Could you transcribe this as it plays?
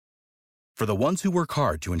For the ones who work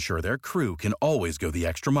hard to ensure their crew can always go the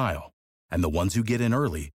extra mile, and the ones who get in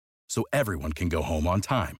early so everyone can go home on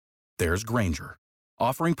time, there's Grainger,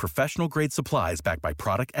 offering professional-grade supplies backed by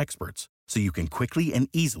product experts so you can quickly and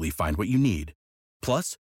easily find what you need.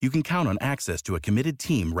 Plus, you can count on access to a committed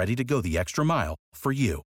team ready to go the extra mile for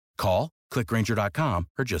you. Call, click Grainger.com,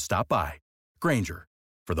 or just stop by. Grainger,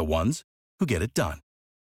 for the ones who get it done.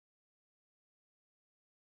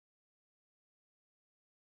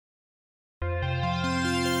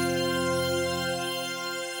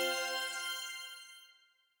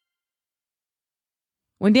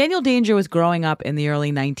 When Daniel Danger was growing up in the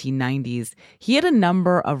early 1990s, he had a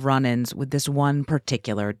number of run-ins with this one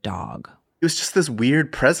particular dog. It was just this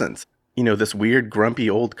weird presence. You know, this weird,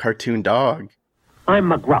 grumpy, old cartoon dog.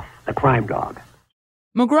 I'm McGruff, the crime dog.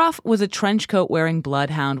 McGruff was a trench coat-wearing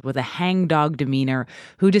bloodhound with a hangdog demeanor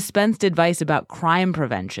who dispensed advice about crime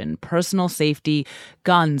prevention, personal safety,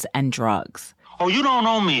 guns, and drugs. Oh, you don't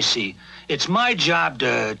know me, see. It's my job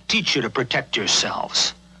to teach you to protect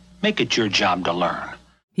yourselves. Make it your job to learn.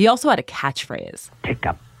 He also had a catchphrase. Take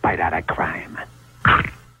a bite out of crime.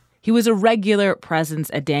 He was a regular presence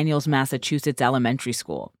at Daniel's Massachusetts elementary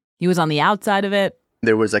school. He was on the outside of it.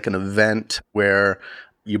 There was like an event where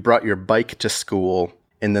you brought your bike to school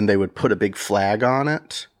and then they would put a big flag on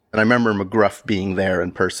it. And I remember McGruff being there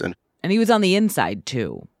in person. And he was on the inside,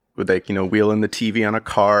 too. Would like, wheel in the TV on a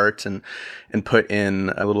cart and put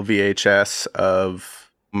in a little VHS of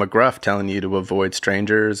McGruff telling you to avoid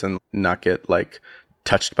strangers and not get,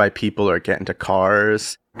 touched by people or get into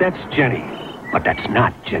cars. That's Jenny, but that's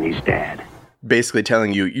not Jenny's dad. Basically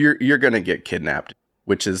telling you, you're going to get kidnapped,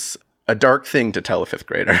 which is a dark thing to tell a fifth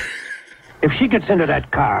grader. If she gets into that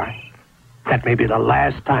car, that may be the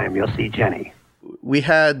last time you'll see Jenny. We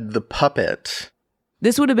had the puppet.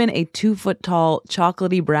 This would have been a 2-foot-tall,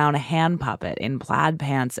 chocolatey brown hand puppet in plaid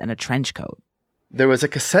pants and a trench coat. There was a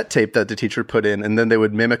cassette tape that the teacher put in, and then they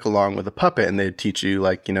would mimic along with the puppet, and they'd teach you,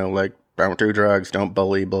 don't do drugs, don't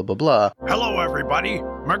bully, blah, blah, blah. Hello, everybody.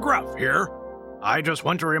 McGruff here. I just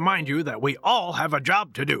want to remind you that we all have a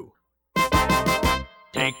job to do.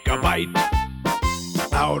 Take a bite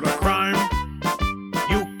out of crime.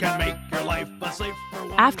 You can make your life a safer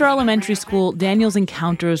one. After elementary school, Daniel's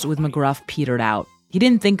encounters with McGruff petered out. He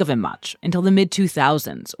didn't think of him much until the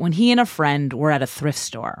mid-2000s, when he and a friend were at a thrift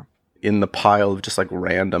store. In the pile of just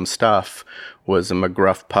random stuff was a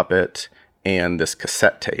McGruff puppet and this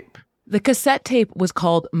cassette tape. The cassette tape was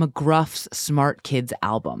called McGruff's Smart Kids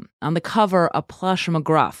album. On the cover, a plush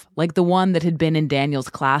McGruff, like the one that had been in Daniel's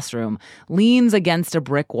classroom, leans against a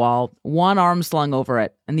brick wall, one arm slung over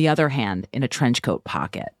it, and the other hand in a trench coat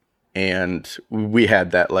pocket. And we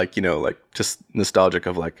had that, just nostalgic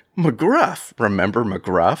of McGruff. Remember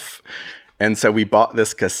McGruff? And so we bought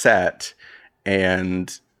this cassette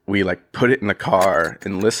and we put it in the car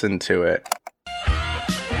and listened to it.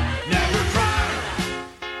 Never try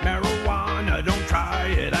marijuana, don't try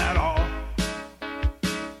it at all.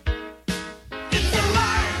 It's a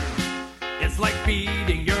lie. It's like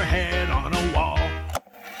beating your head on a wall.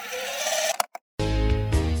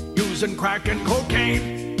 Using crack and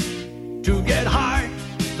cocaine to get high,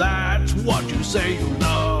 that's what you say you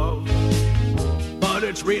love. But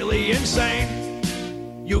it's really insane.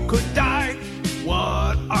 You could die.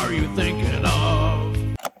 What are you thinking of?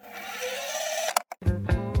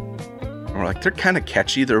 We're they're kind of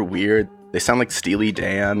catchy, they're weird. They sound like Steely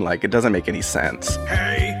Dan, it doesn't make any sense.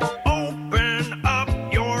 Hey, open up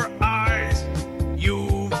your eyes.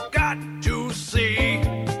 You've got to see.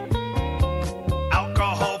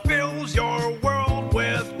 Alcohol fills your world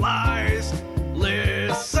with lies.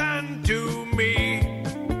 Listen to me.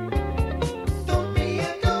 Don't be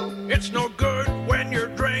a dope. It's no good when you're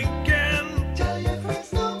drinking.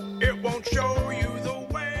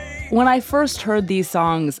 When I first heard these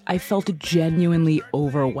songs, I felt genuinely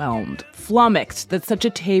overwhelmed, flummoxed that such a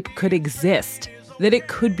tape could exist, that it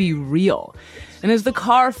could be real. And as the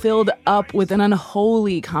car filled up with an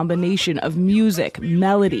unholy combination of music,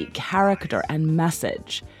 melody, character, and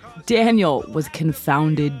message, Daniel was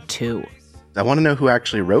confounded too. I want to know who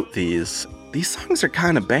actually wrote these. These songs are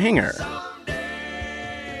kind of banger.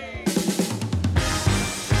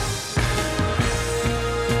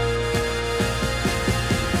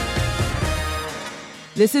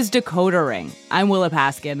 This is Decoder Ring. I'm Willa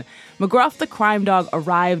Paskin. McGruff the crime dog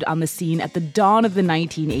arrived on the scene at the dawn of the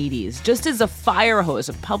 1980s, just as a fire hose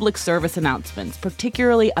of public service announcements,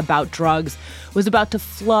 particularly about drugs, was about to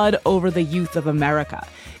flood over the youth of America,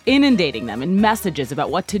 inundating them in messages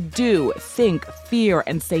about what to do, think, fear,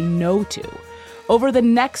 and say no to. Over the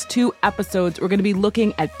next 2 episodes, we're going to be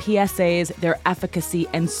looking at PSAs, their efficacy,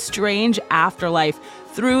 and strange afterlife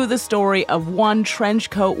through the story of one trench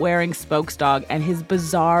coat-wearing spokesdog and his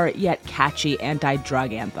bizarre yet catchy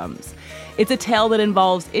anti-drug anthems. It's a tale that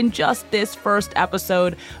involves, in just this first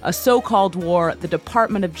episode, a so-called war, the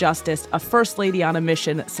Department of Justice, a first lady on a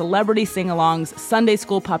mission, celebrity sing-alongs, Sunday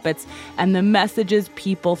school puppets, and the messages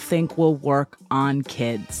people think will work on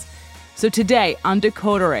kids. So today on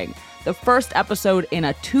Decodering, the first episode in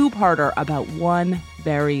a 2-parter about one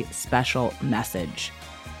very special message.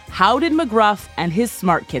 How did McGruff and his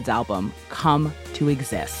Smart Kids album come to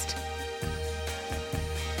exist?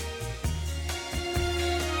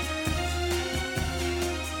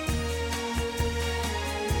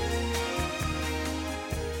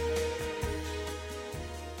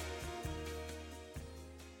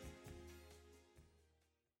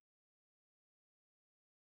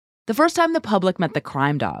 The first time the public met the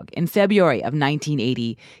crime dog, in February of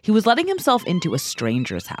 1980, he was letting himself into a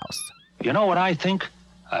stranger's house. You know what I think?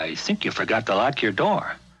 I think you forgot to lock your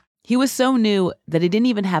door. He was so new that he didn't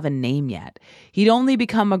even have a name yet. He'd only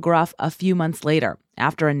become McGruff a few months later,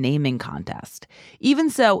 after a naming contest. Even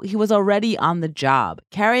so, he was already on the job,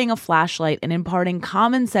 carrying a flashlight and imparting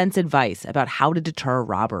common sense advice about how to deter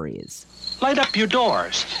robberies. Light up your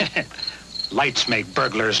doors. Lights make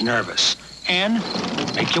burglars nervous. And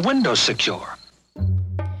make your windows secure.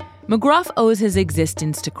 McGruff owes his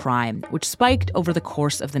existence to crime, which spiked over the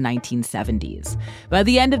course of the 1970s. By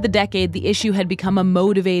the end of the decade, the issue had become a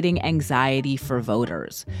motivating anxiety for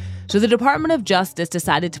voters. So the Department of Justice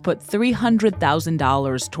decided to put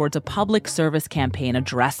 $300,000 towards a public service campaign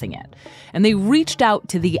addressing it. And they reached out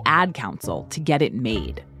to the Ad Council to get it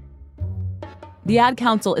made. The Ad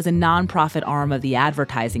Council is a nonprofit arm of the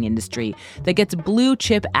advertising industry that gets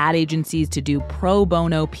blue-chip ad agencies to do pro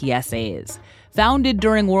bono PSAs. Founded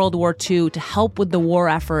during World War II to help with the war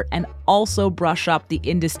effort and also brush up the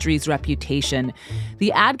industry's reputation,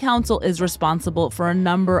 the Ad Council is responsible for a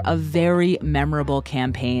number of very memorable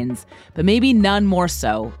campaigns, but maybe none more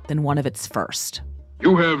so than one of its first.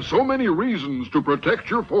 You have so many reasons to protect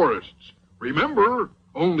your forests. Remember,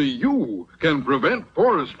 only you can prevent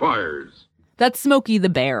forest fires. That's Smokey the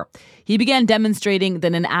Bear. He began demonstrating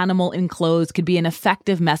that an animal enclosed could be an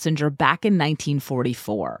effective messenger back in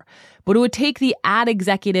 1944. But it would take the ad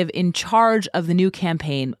executive in charge of the new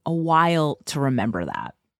campaign a while to remember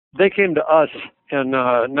that. They came to us in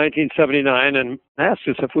 1979 and asked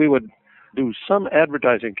us if we would do some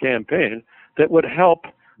advertising campaign that would help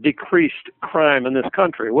decrease crime in this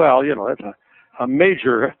country. Well, that's a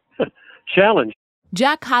major challenge.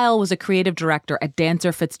 Jack Kyle was a creative director at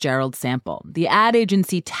Dancer Fitzgerald Sample, the ad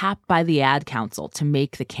agency tapped by the Ad Council to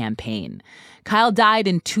make the campaign. Kyle died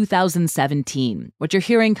in 2017. What you're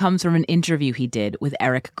hearing comes from an interview he did with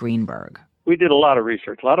Eric Greenberg. We did a lot of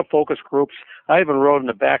research, a lot of focus groups. I even rode in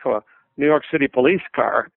the back of a New York City police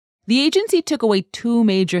car. The agency took away 2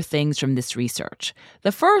 major things from this research.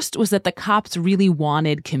 The first was that the cops really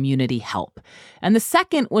wanted community help. And the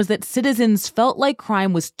second was that citizens felt like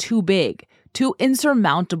crime was too big, too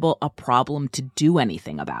insurmountable a problem to do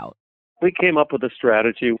anything about. We came up with a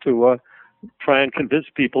strategy to try and convince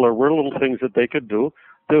people there were little things that they could do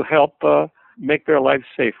to help make their lives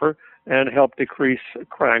safer and help decrease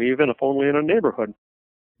crime, even if only in a neighborhood.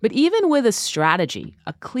 But even with a strategy,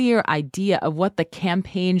 a clear idea of what the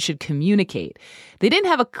campaign should communicate, they didn't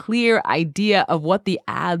have a clear idea of what the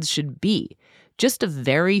ads should be. Just a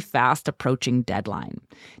very fast approaching deadline.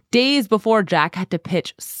 Days before Jack had to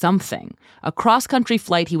pitch something, a cross-country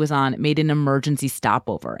flight he was on made an emergency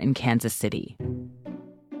stopover in Kansas City.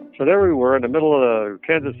 So there we were in the middle of the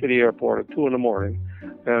Kansas City airport at 2 a.m.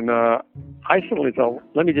 And I suddenly thought,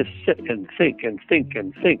 let me just sit and think and think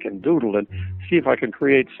and think and doodle and see if I can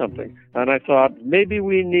create something. And I thought, maybe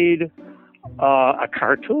we need a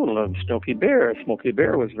cartoon of Smokey Bear. Smokey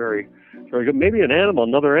Bear was very, very good. Maybe an animal,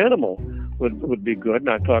 another animal would be good. And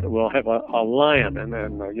I thought, we'll have a lion and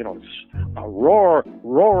then, a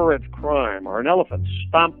roar at crime, or an elephant,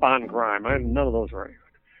 stomp on crime. None of those are any good.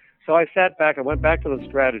 So I sat back and went back to the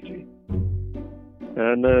strategy.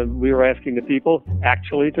 And we were asking the people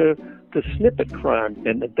actually to snippet crime.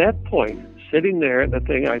 And at that point, sitting there at the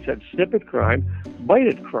thing, I said, snippet crime, bite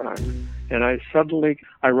at crime. And I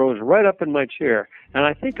rose right up in my chair. And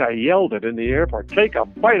I think I yelled it in the airport, take a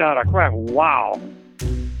bite out of crime. Wow.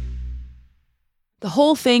 The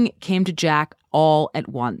whole thing came to Jack all at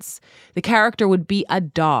once. The character would be a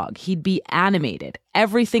dog. He'd be animated.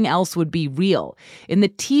 Everything else would be real. In the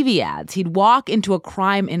TV ads, he'd walk into a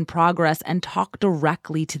crime in progress and talk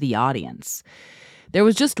directly to the audience. There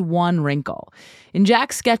was just one wrinkle. In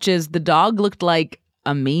Jack's sketches, the dog looked like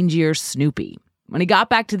a mangier Snoopy. When he got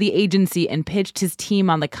back to the agency and pitched his team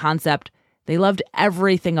on the concept, they loved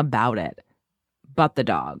everything about it, but the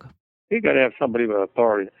dog. You got to have somebody with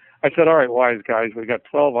authority. I said, all right, wise guys, we got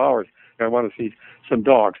 12 hours. I want to see some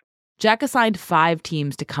dogs. Jack assigned 5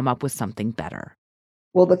 teams to come up with something better.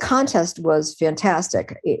 Well, the contest was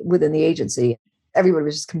fantastic within the agency. Everybody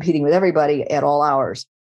was just competing with everybody at all hours.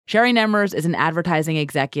 Sherry Nemmers is an advertising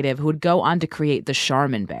executive who would go on to create the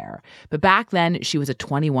Charmin Bear. But back then, she was a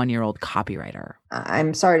 21-year-old copywriter.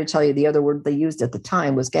 I'm sorry to tell you, the other word they used at the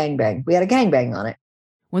time was gangbang. We had a gangbang on it.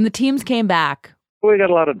 When the teams came back, we got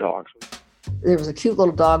a lot of dogs. There was a cute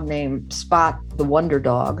little dog named Spot the Wonder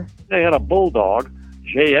Dog. They had a bulldog,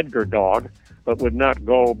 J. Edgar dog, but would not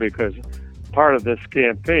go because part of this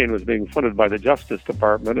campaign was being funded by the Justice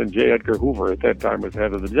Department, and J. Edgar Hoover at that time was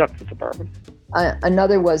head of the Justice Department.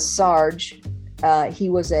 Another was Sarge. He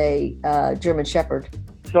was a German Shepherd.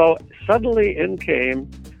 So suddenly in came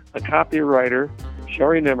a copywriter,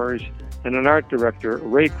 Sherry Nemmers, and an art director,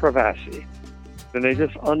 Ray Cravassi. And they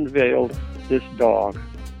just unveiled this dog,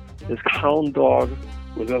 this hound dog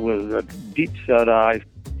with a deep-set eyes,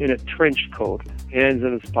 in a trench coat, hands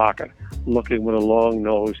in his pocket, looking with a long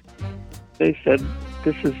nose. They said,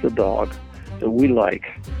 this is the dog that we like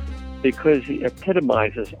because he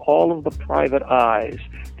epitomizes all of the private eyes,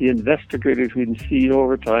 the investigators we'd seen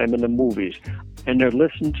over time in the movies, and they're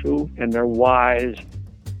listened to and they're wise.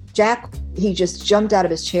 Jack, he just jumped out of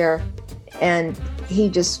his chair and he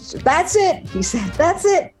just, that's it. He said, that's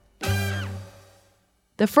it.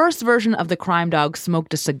 The first version of the crime dog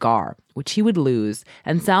smoked a cigar, which he would lose,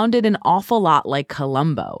 and sounded an awful lot like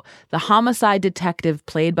Columbo, the homicide detective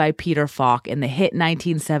played by Peter Falk in the hit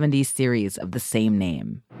 1970s series of the same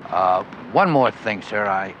name. One more thing, sir,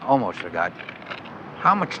 I almost forgot.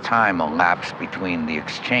 How much time elapsed between the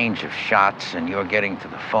exchange of shots and your getting to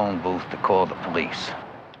the phone booth to call the police?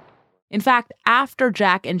 In fact, after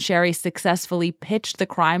Jack and Sherry successfully pitched the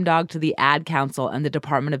crime dog to the Ad Council and the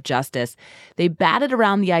Department of Justice, they batted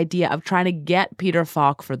around the idea of trying to get Peter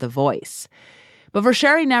Falk for the voice. But for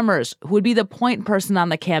Sherry Nemmers, who would be the point person on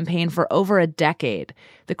the campaign for over a decade,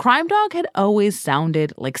 the crime dog had always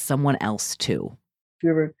sounded like someone else, too.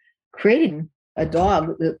 We were creating a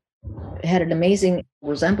dog that had an amazing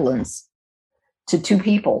resemblance to 2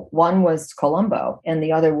 people. One was Columbo, and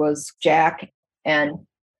the other was Jack, and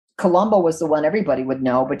Columbo was the one everybody would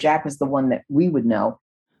know, but Jack was the one that we would know.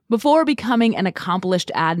 Before becoming an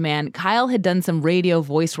accomplished ad man, Kyle had done some radio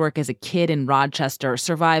voice work as a kid in Rochester,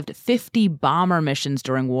 survived 50 bomber missions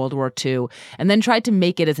during World War II, and then tried to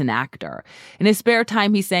make it as an actor. In his spare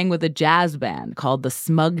time, he sang with a jazz band called the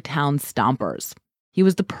Smugtown Stompers. He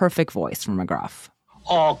was the perfect voice for McGruff.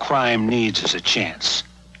 All crime needs is a chance.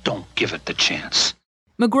 Don't give it the chance.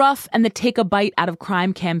 McGruff and the Take a Bite Out of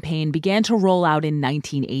Crime campaign began to roll out in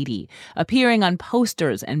 1980, appearing on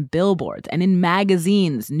posters and billboards and in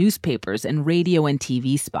magazines, newspapers, and radio and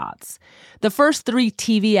TV spots. The first 3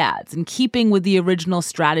 TV ads, in keeping with the original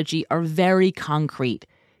strategy, are very concrete.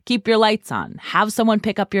 Keep your lights on, have someone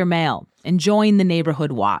pick up your mail, and join the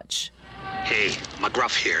neighborhood watch. Hey,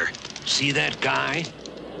 McGruff here. See that guy?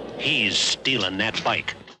 He's stealing that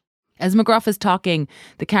bike. As McGruff is talking,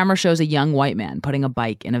 the camera shows a young white man putting a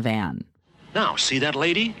bike in a van. Now, see that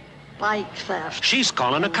lady? Bike theft. She's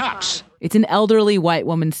calling the cops. It's an elderly white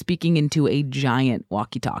woman speaking into a giant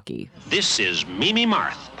walkie-talkie. This is Mimi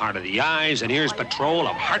Marth, part of the Eyes and Ears Patrol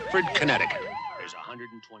of Hartford, Connecticut. There's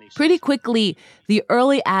 126. Pretty quickly, the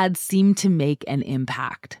early ads seem to make an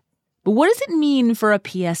impact. But what does it mean for a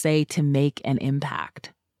PSA to make an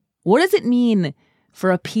impact? What does it mean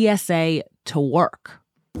for a PSA to work?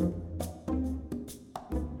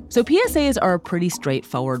 So PSAs are a pretty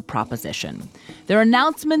straightforward proposition. They're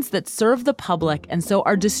announcements that serve the public and so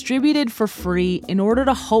are distributed for free in order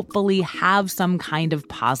to hopefully have some kind of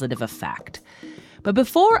positive effect. But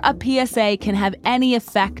before a PSA can have any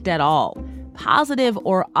effect at all, positive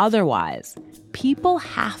or otherwise, people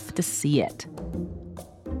have to see it.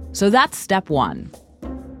 So that's step 1.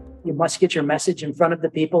 You must get your message in front of the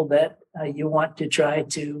people that you want to try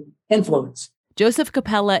to influence. Joseph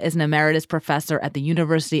Capella is an emeritus professor at the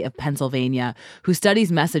University of Pennsylvania who studies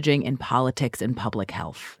messaging in politics and public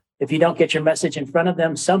health. If you don't get your message in front of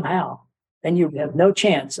them somehow, then you have no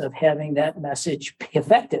chance of having that message be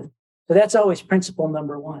effective. So that's always principle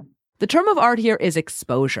number 1. The term of art here is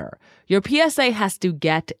exposure. Your PSA has to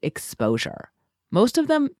get exposure. Most of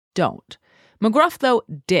them don't. McGruff, though,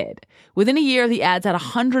 did. Within a year, the ads had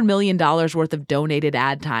 $100 million worth of donated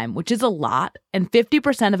ad time, which is a lot, and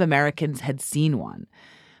 50% of Americans had seen one.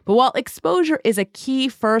 But while exposure is a key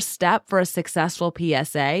first step for a successful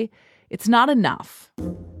PSA, it's not enough.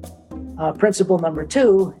 Principle number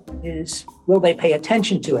 2 is, will they pay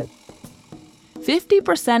attention to it?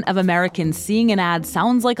 50% of Americans seeing an ad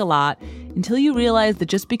sounds like a lot until you realize that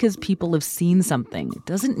just because people have seen something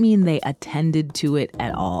doesn't mean they attended to it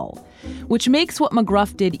at all. Which makes what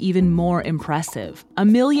McGruff did even more impressive.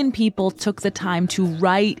 1 million people took the time to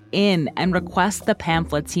write in and request the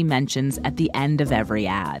pamphlets he mentions at the end of every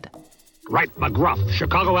ad. Write McGruff,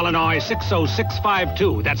 Chicago, Illinois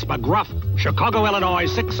 60652. That's McGruff, Chicago, Illinois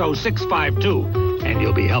 60652. And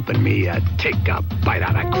you'll be helping me take a bite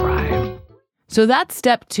out of crime. So that's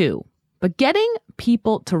step 2. But getting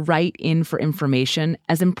people to write in for information,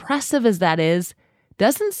 as impressive as that is,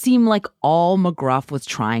 doesn't seem like all McGruff was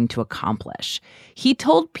trying to accomplish. He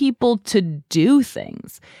told people to do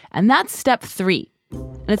things. And that's step 3.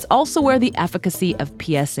 And it's also where the efficacy of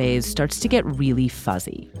PSAs starts to get really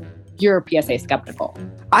fuzzy. You're PSA skeptical.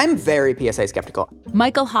 I'm very PSA skeptical.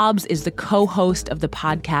 Michael Hobbs is the co-host of the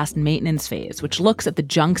podcast Maintenance Phase, which looks at the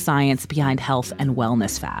junk science behind health and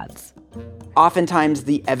wellness fads. Oftentimes,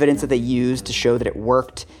 the evidence that they use to show that it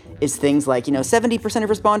worked is things like, 70% of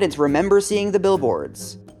respondents remember seeing the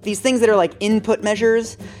billboards. These things that are like input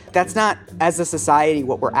measures, that's not, as a society,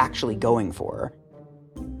 what we're actually going for.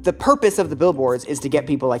 The purpose of the billboards is to get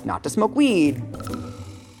people not to smoke weed.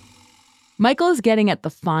 Michael is getting at the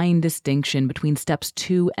fine distinction between steps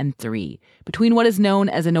 2 and 3, between what is known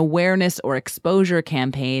as an awareness or exposure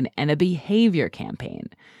campaign and a behavior campaign.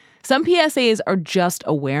 Some PSAs are just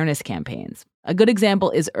awareness campaigns. A good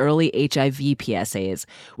example is early HIV PSAs,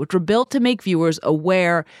 which were built to make viewers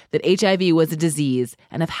aware that HIV was a disease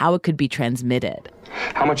and of how it could be transmitted.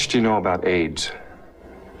 How much do you know about AIDS?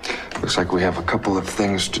 Looks like we have a couple of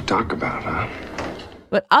things to talk about, huh?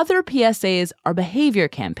 But other PSAs are behavior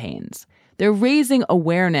campaigns. They're raising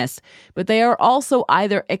awareness, but they are also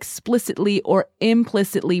either explicitly or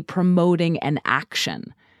implicitly promoting an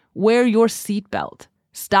action. Wear your seatbelt.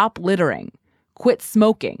 Stop littering, quit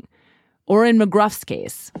smoking, or in McGruff's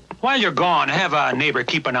case. While you're gone, have a neighbor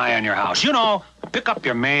keep an eye on your house. Pick up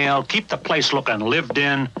your mail, keep the place looking lived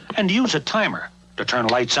in, and use a timer to turn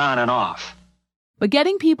lights on and off. But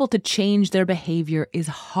getting people to change their behavior is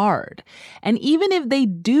hard. And even if they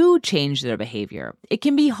do change their behavior, it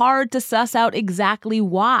can be hard to suss out exactly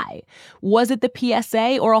why. Was it the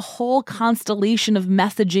PSA or a whole constellation of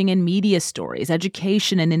messaging and media stories,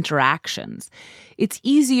 education and interactions? It's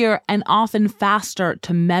easier and often faster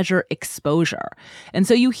to measure exposure. And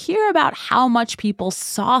so you hear about how much people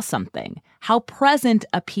saw something, how present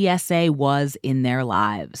a PSA was in their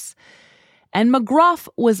lives. And McGruff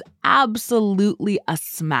was absolutely a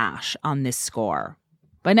smash on this score.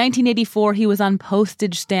 By 1984, he was on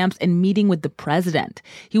postage stamps and meeting with the president.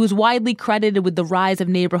 He was widely credited with the rise of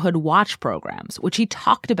neighborhood watch programs, which he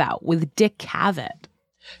talked about with Dick Cavett.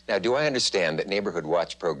 Now, do I understand that neighborhood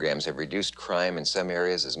watch programs have reduced crime in some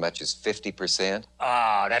areas as much as 50%?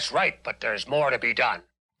 That's right, but there's more to be done.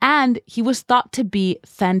 And he was thought to be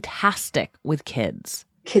fantastic with kids.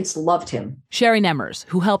 Kids loved him. Sherry Nemmers,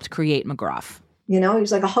 who helped create McGruff. He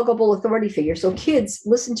was like a huggable authority figure. So kids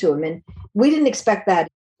listened to him. And we didn't expect that.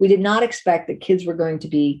 We did not expect that kids were going to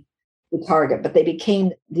be the target, but they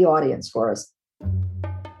became the audience for us.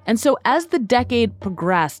 And so as the decade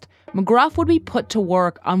progressed, McGruff would be put to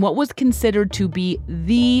work on what was considered to be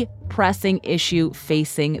the pressing issue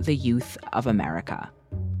facing the youth of America: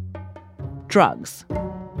 drugs.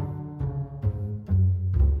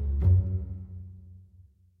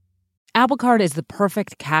 Apple Card is the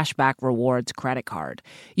perfect cashback rewards credit card.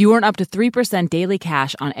 You earn up to 3% daily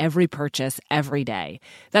cash on every purchase every day.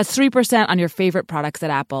 That's 3% on your favorite products at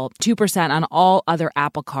Apple, 2% on all other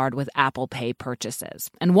Apple Card with Apple Pay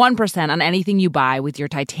purchases, and 1% on anything you buy with your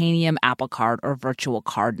titanium Apple Card or virtual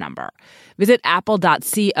card number. Visit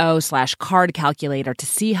apple.co/card calculator to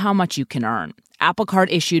see how much you can earn. Apple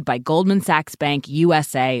Card issued by Goldman Sachs Bank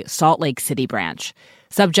USA, Salt Lake City branch.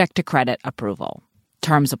 Subject to credit approval.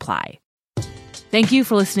 Terms apply. Thank you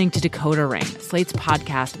for listening to Decoder Ring, Slate's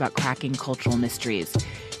podcast about cracking cultural mysteries.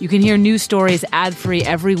 You can hear new stories ad-free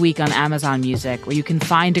every week on Amazon Music, where you can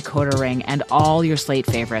find Decoder Ring and all your Slate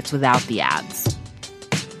favorites without the ads.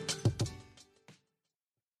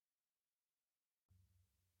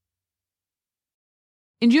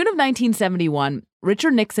 In June of 1971,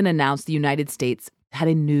 Richard Nixon announced the United States had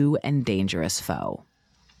a new and dangerous foe.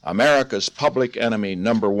 America's public enemy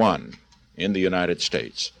number one in the United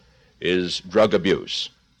States is drug abuse.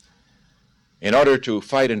 In order to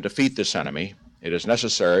fight and defeat this enemy, it is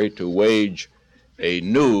necessary to wage a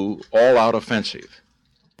new all-out offensive.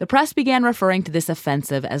 The press began referring to this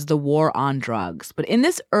offensive as the war on drugs, but in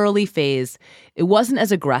this early phase, it wasn't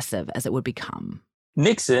as aggressive as it would become.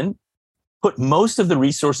 Nixon put most of the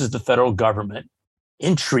resources of the federal government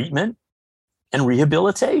in treatment and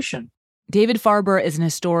rehabilitation. David Farber is an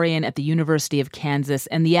historian at the University of Kansas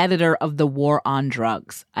and the editor of The War on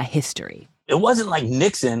Drugs, a history. It wasn't like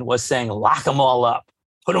Nixon was saying, lock them all up,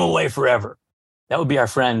 put them away forever. That would be our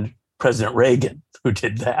friend President Reagan who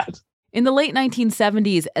did that. In the late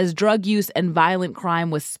 1970s, as drug use and violent crime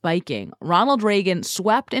was spiking, Ronald Reagan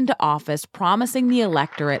swept into office promising the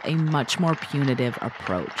electorate a much more punitive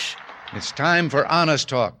approach. It's time for honest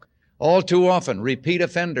talk. All too often, repeat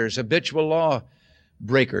offenders, habitual law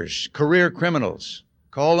breakers, career criminals,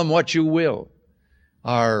 call them what you will,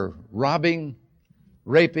 are robbing,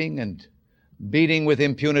 raping, and beating with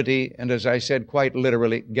impunity, and as I said, quite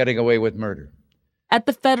literally, getting away with murder. At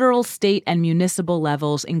the federal, state, and municipal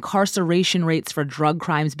levels, incarceration rates for drug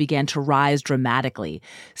crimes began to rise dramatically,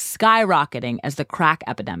 skyrocketing as the crack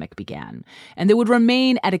epidemic began. And they would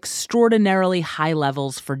remain at extraordinarily high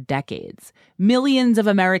levels for decades. Millions of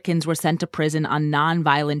Americans were sent to prison on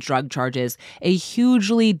nonviolent drug charges, a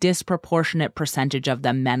hugely disproportionate percentage of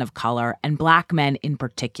them men of color, and black men in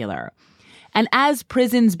particular. And as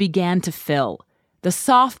prisons began to fill, the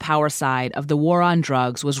soft power side of the war on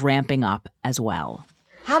drugs was ramping up as well.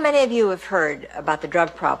 How many of you have heard about the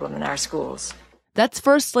drug problem in our schools? That's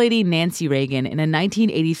First Lady Nancy Reagan in a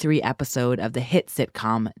 1983 episode of the hit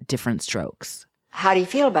sitcom Different Strokes. How do you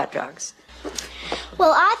feel about drugs?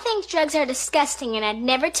 Well, I think drugs are disgusting and I'd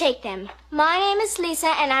never take them. My name is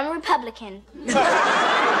Lisa and I'm a Republican.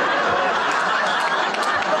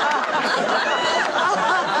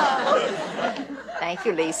 Thank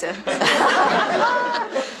you, Lisa.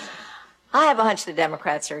 I have a hunch the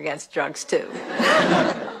Democrats are against drugs, too.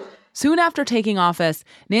 Soon after taking office,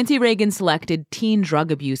 Nancy Reagan selected teen drug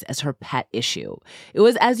abuse as her pet issue. It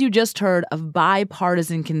was, as you just heard, of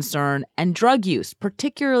bipartisan concern, and drug use,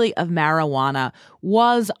 particularly of marijuana,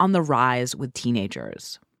 was on the rise with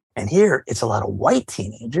teenagers. And here, it's a lot of white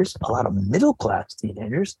teenagers, a lot of middle-class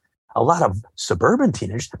teenagers, a lot of suburban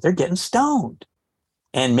teenagers. They're getting stoned.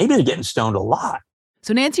 And maybe they're getting stoned a lot.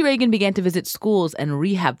 So Nancy Reagan began to visit schools and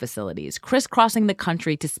rehab facilities, crisscrossing the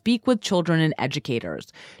country to speak with children and educators,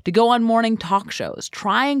 to go on morning talk shows,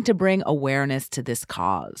 trying to bring awareness to this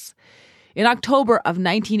cause. In October of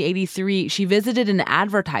 1983, she visited an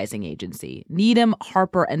advertising agency, Needham,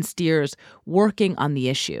 Harper, and Steers, working on the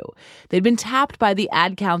issue. They'd been tapped by the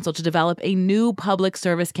Ad Council to develop a new public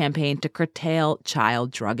service campaign to curtail child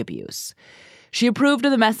drug abuse. She approved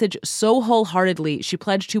of the message so wholeheartedly, she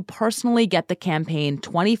pledged to personally get the campaign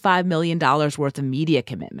 $25 million worth of media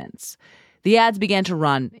commitments. The ads began to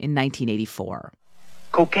run in 1984.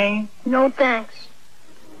 Cocaine? No thanks.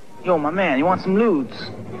 Yo, my man, you want some ludes?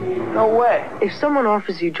 No way. If someone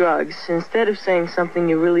offers you drugs, instead of saying something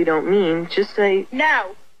you really don't mean, just say,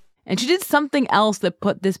 no. And she did something else that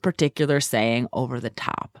put this particular saying over the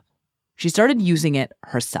top. She started using it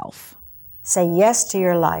herself. Say yes to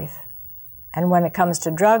your life. And when it comes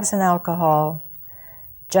to drugs and alcohol,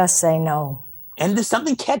 just say no. And there's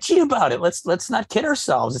something catchy about it. Let's not kid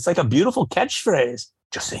ourselves. It's like a beautiful catchphrase.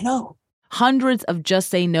 Just say no. Hundreds of Just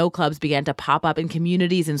Say No clubs began to pop up in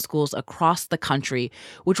communities and schools across the country,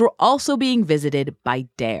 which were also being visited by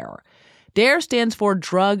DARE. DARE stands for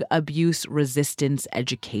Drug Abuse Resistance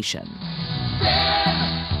Education.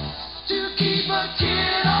 To keep a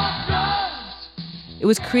kid off drugs. It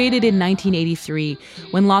was created in 1983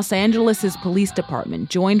 when Los Angeles' police department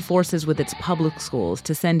joined forces with its public schools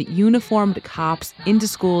to send uniformed cops into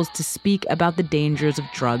schools to speak about the dangers of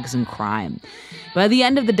drugs and crime. By the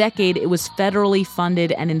end of the decade, it was federally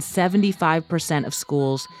funded and in 75% of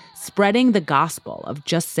schools, spreading the gospel of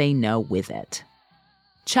Just Say No with it.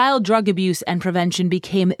 Child drug abuse and prevention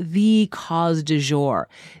became the cause du jour,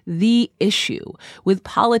 the issue, with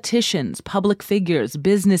politicians, public figures,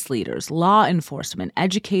 business leaders, law enforcement,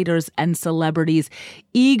 educators, and celebrities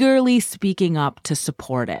eagerly speaking up to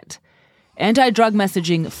support it. Anti-drug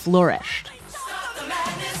messaging flourished.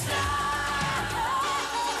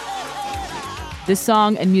 This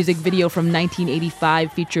song and music video from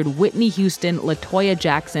 1985 featured Whitney Houston, LaToya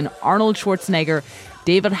Jackson, Arnold Schwarzenegger,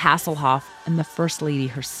 David Hasselhoff, and the First Lady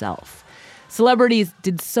herself. Celebrities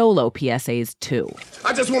did solo PSAs, too.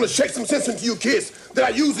 I just want to shake some sense into you kids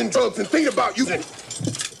that are using drugs and thinking about using it.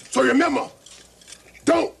 So remember,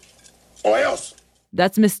 don't, or else.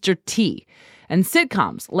 That's Mr. T. And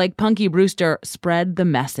sitcoms like Punky Brewster spread the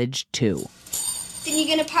message, too. Then you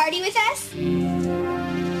gonna party with us?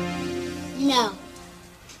 No.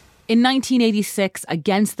 In 1986,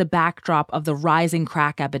 against the backdrop of the rising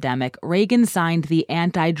crack epidemic, Reagan signed the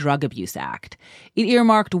Anti-Drug Abuse Act. It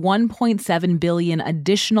earmarked $1.7 billion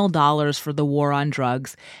additional dollars for the war on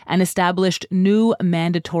drugs and established new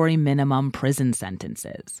mandatory minimum prison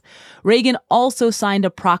sentences. Reagan also signed a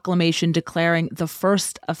proclamation declaring the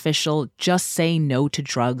first official Just Say No to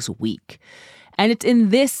Drugs week. And it's in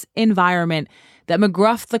this environment that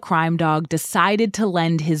McGruff the crime dog decided to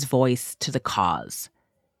lend his voice to the cause.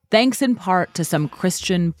 Thanks in part to some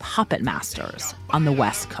Christian puppet masters on the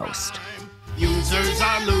West Coast. Users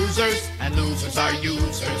are losers, and losers are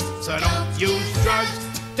users. So don't use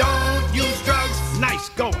drugs. Don't use drugs. Nice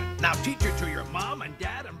going. Now teach it to your mom and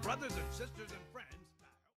dad and brothers and sisters and friends.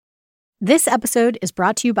 This episode is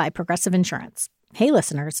brought to you by Progressive Insurance. Hey,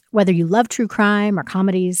 listeners, whether you love true crime or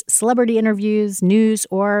comedies, celebrity interviews, news,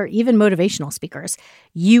 or even motivational speakers,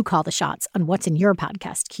 you call the shots on what's in your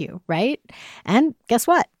podcast queue, right? And guess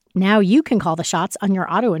what? Now you can call the shots on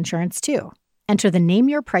your auto insurance, too. Enter the Name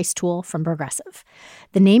Your Price tool from Progressive.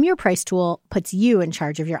 The Name Your Price tool puts you in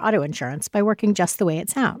charge of your auto insurance by working just the way it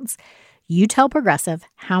sounds. You tell Progressive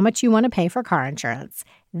how much you want to pay for car insurance.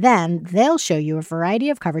 Then they'll show you a variety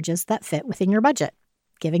of coverages that fit within your budget,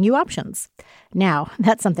 giving you options. Now,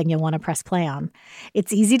 that's something you'll want to press play on.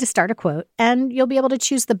 It's easy to start a quote, and you'll be able to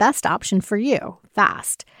choose the best option for you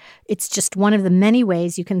fast. It's just one of the many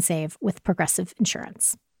ways you can save with Progressive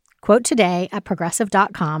Insurance. Quote today at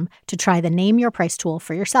Progressive.com to try the Name Your Price tool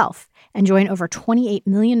for yourself and join over 28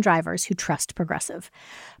 million drivers who trust Progressive.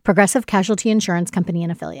 Progressive Casualty Insurance Company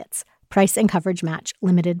and Affiliates. Price and coverage match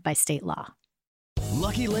limited by state law.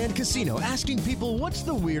 Lucky Land Casino, asking people, what's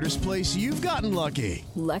the weirdest place you've gotten lucky?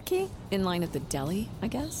 Lucky? In line at the deli, I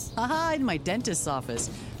guess? Aha, in my dentist's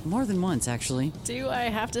office. More than once, actually. Do I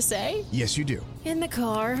have to say? Yes, you do. In the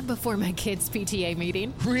car before my kids' PTA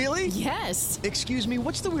meeting. Really? Yes. Excuse me,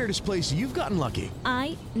 what's the weirdest place you've gotten lucky?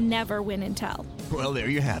 I never win and tell. Well, there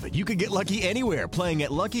you have it. You can get lucky anywhere, playing at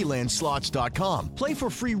LuckyLandSlots.com. Play for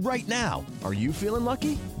free right now. Are you feeling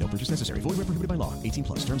lucky? No purchase necessary. Void where prohibited by law.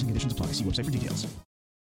 18+. Terms and conditions apply. See website for details.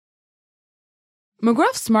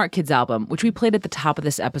 McGruff's Smart Kids album, which we played at the top of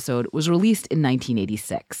this episode, was released in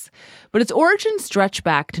 1986. But its origins stretch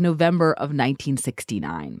back to November of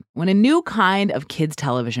 1969, when a new kind of kids'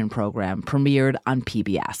 television program premiered on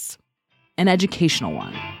PBS. An educational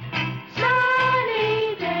one.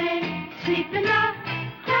 Sunny day, sleeping up,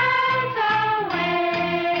 clouds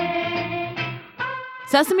away.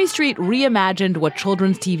 Sesame Street reimagined what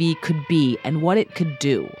children's TV could be and what it could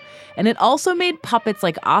do. And it also made puppets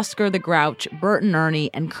like Oscar the Grouch, Bert and Ernie,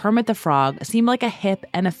 and Kermit the Frog seem like a hip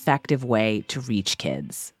and effective way to reach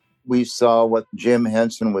kids. We saw what Jim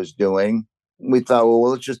Henson was doing. We thought,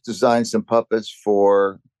 well, let's just design some puppets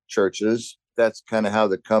for churches. That's kind of how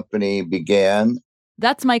the company began.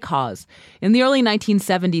 That's Mike Hawes. In the early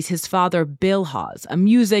 1970s, his father, Bill Hawes, a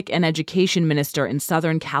music and education minister in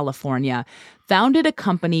Southern California, founded a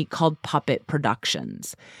company called Puppet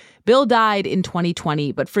Productions. Bill died in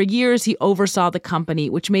 2020, but for years he oversaw the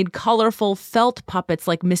company, which made colorful felt puppets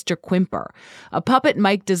like Mr. Quimper, a puppet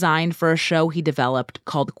Mike designed for a show he developed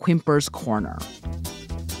called Quimper's Corner.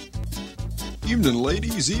 Evening,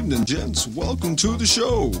 ladies, evening, gents. Welcome to the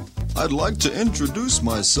show. I'd like to introduce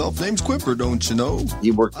myself. Name's Quimper, don't you know?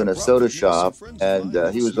 He worked in a soda shop, and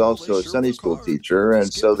he was also a Sunday school teacher.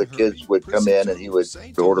 And so the kids would come in, and he would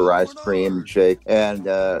order ice cream and shake. And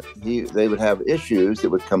they would have issues that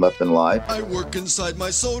would come up in life. I work inside my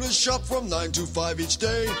soda shop from 9 to 5 each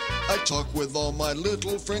day. I talk with all my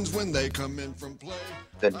little friends when they come in from play.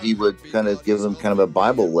 That he would kind of give them kind of a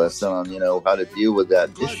Bible lesson on, how to deal with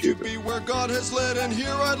that issue. Glad to be where God has led, and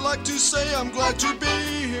here I'd like to say I'm glad to be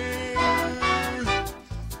here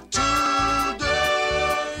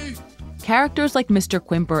today. Characters like Mr.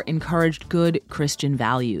 Quimper encouraged good Christian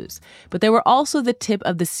values, but they were also the tip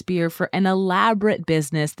of the spear for an elaborate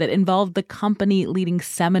business that involved the company leading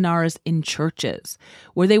seminars in churches,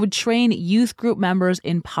 where they would train youth group members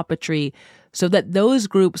in puppetry so that those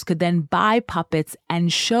groups could then buy puppets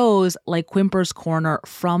and shows like Quimper's Corner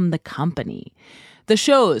from the company. The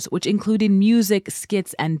shows, which included music,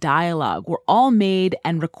 skits, and dialogue, were all made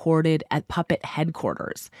and recorded at Puppet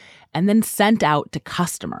headquarters and then sent out to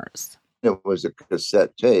customers. It was a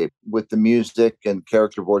cassette tape with the music and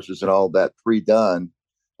character voices and all that pre-done.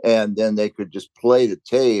 And then they could just play the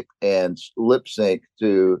tape and lip sync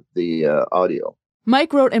to the audio.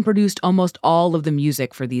 Mike wrote and produced almost all of the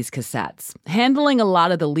music for these cassettes. Handling a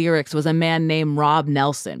lot of the lyrics was a man named Rob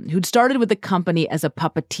Nelson, who'd started with the company as a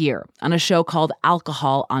puppeteer on a show called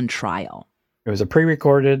Alcohol on Trial. It was a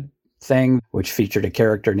pre-recorded thing which featured a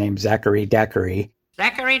character named Zachary Daiquiri.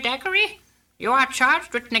 Zachary Daiquiri? You are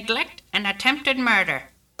charged with neglect and attempted murder.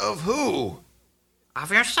 Of who?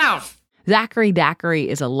 Of yourself. Zachary Daiquiri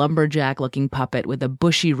is a lumberjack-looking puppet with a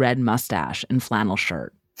bushy red mustache and flannel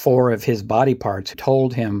shirt. 4 of his body parts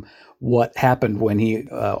told him what happened when he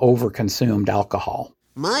overconsumed alcohol.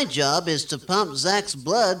 My job is to pump Zach's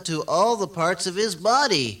blood to all the parts of his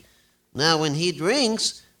body. Now when he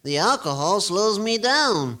drinks, the alcohol slows me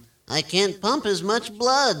down. I can't pump as much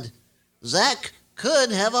blood. Zach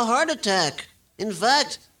could have a heart attack. In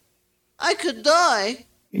fact, I could die.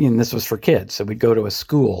 And this was for kids. So we'd go to a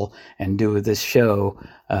school and do this show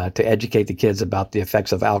to educate the kids about the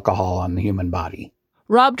effects of alcohol on the human body.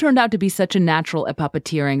 Rob turned out to be such a natural at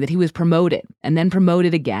puppeteering that he was promoted and then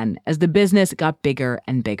promoted again as the business got bigger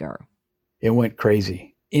and bigger. It went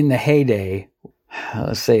crazy. In the heyday,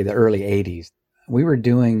 let's say the early 80s, we were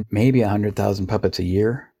doing maybe 100,000 puppets a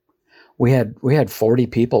year. We had 40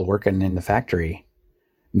 people working in the factory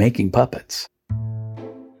making puppets.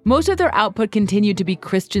 Most of their output continued to be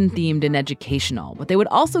Christian-themed and educational, but they would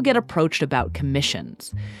also get approached about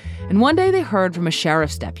commissions. And one day they heard from a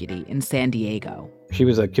sheriff's deputy in San Diego. She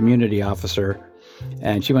was a community officer,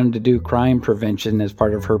 and she wanted to do crime prevention as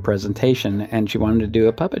part of her presentation, and she wanted to do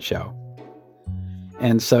a puppet show.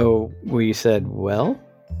 And so we said, well,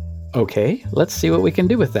 okay, let's see what we can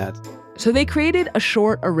do with that. So they created a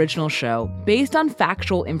short original show based on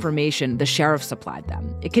factual information the sheriff supplied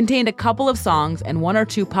them. It contained a couple of songs and 1 or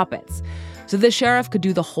 2 puppets, so the sheriff could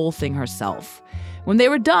do the whole thing herself. When they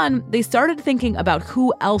were done, they started thinking about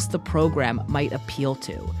who else the program might appeal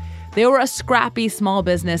to. They were a scrappy small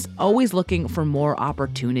business always looking for more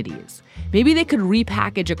opportunities. Maybe they could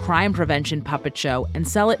repackage a crime prevention puppet show and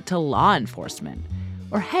sell it to law enforcement.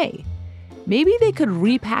 Or hey, maybe they could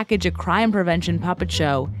repackage a crime prevention puppet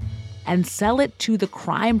show and sell it to the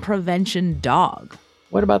crime prevention dog.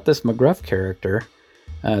 What about this McGruff character?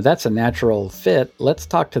 That's a natural fit. Let's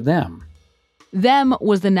talk to them. Them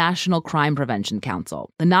was the National Crime Prevention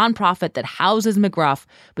Council, the nonprofit that houses McGruff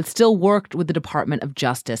but still worked with the Department of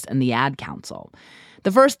Justice and the Ad Council.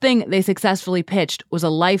 The first thing they successfully pitched was a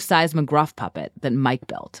life-size McGruff puppet that Mike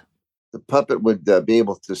built. The puppet would be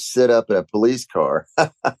able to sit up in a police car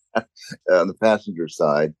on the passenger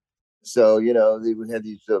side. So, they would have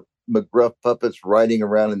these McGruff puppets riding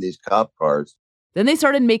around in these cop cars. Then they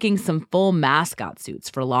started making some full mascot suits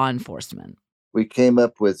for law enforcement. We came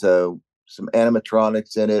up with some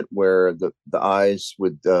animatronics in it where the eyes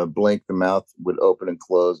would blink, the mouth would open and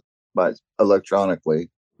close electronically.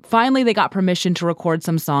 Finally, they got permission to record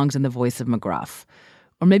some songs in the voice of McGruff.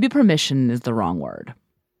 Or maybe permission is the wrong word.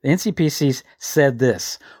 The NCPC said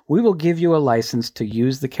this: we will give you a license to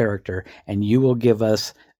use the character and you will give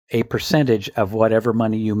us a percentage of whatever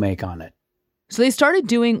money you make on it. So they started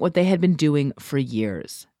doing what they had been doing for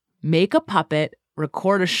years. Make a puppet,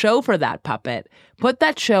 record a show for that puppet, put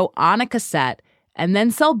that show on a cassette, and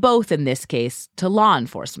then sell both, in this case, to law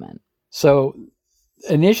enforcement. So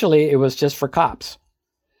initially it was just for cops.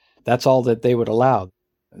 That's all that they would allow.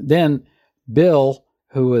 Then Bill,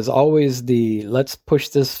 who was always the let's push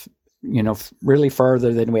this, really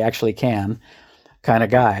further than we actually can kind of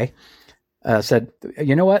guy, said,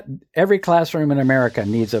 you know what? Every classroom in America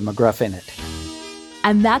needs a McGruff in it.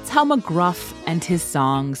 And that's how McGruff and his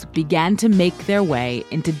songs began to make their way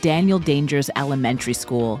into Daniel Danger's elementary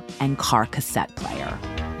school and car cassette player.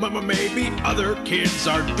 Maybe other kids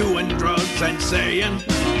are doing drugs and saying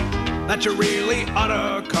that you really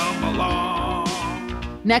ought to come along.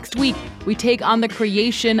 Next week, we take on the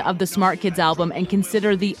creation of the Smart Kids album and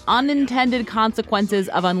consider the unintended consequences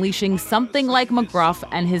of unleashing something like McGruff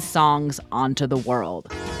and his songs onto the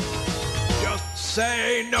world. Just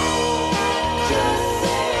say no.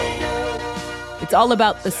 It's all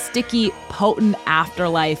about the sticky, potent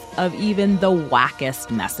afterlife of even the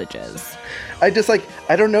wackest messages. I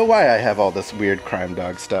don't know why I have all this weird crime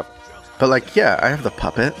dog stuff. But yeah, I have the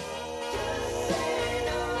puppet.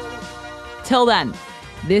 Till then,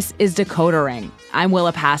 this is Decodering. I'm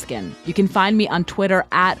Willa Paskin. You can find me on Twitter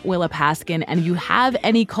at Willa Paskin. And if you have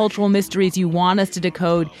any cultural mysteries you want us to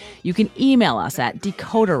decode, you can email us at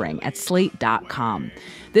decodering@slate.com.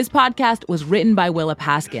 This podcast was written by Willa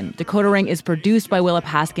Paskin. Decodering is produced by Willa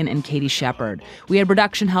Paskin and Katie Shepard. We had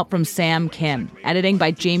production help from Sam Kim, editing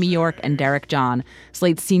by Jamie York and Derek John,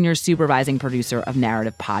 Slate's senior supervising producer of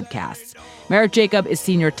narrative podcasts. Merritt Jacob is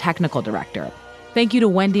senior technical director. Thank you to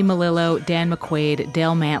Wendy Melillo, Dan McQuaid,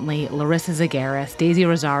 Dale Mantley, Larissa Zagaris, Daisy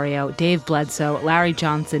Rosario, Dave Bledsoe, Larry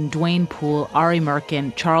Johnson, Dwayne Poole, Ari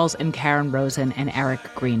Merkin, Charles and Karen Rosen, and Eric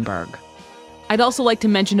Greenberg. I'd also like to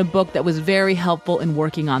mention a book that was very helpful in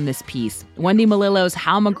working on this piece. Wendy Melillo's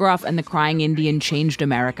How McGruff and the Crying Indian Changed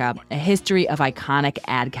America, a history of iconic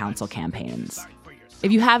ad council campaigns.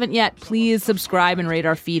 If you haven't yet, please subscribe and rate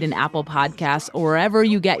our feed in Apple Podcasts or wherever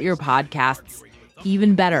you get your podcasts.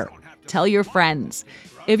 Even better, tell your friends.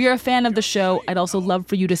 If you're a fan of the show, I'd also love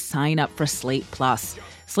for you to sign up for Slate Plus.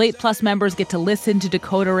 Slate Plus members get to listen to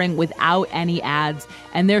Decodering without any ads,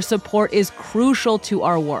 and their support is crucial to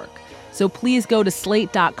our work. So please go to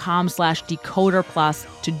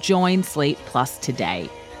slate.com/decoderplus to join Slate Plus today.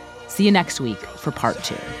 See you next week for part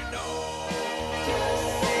 2.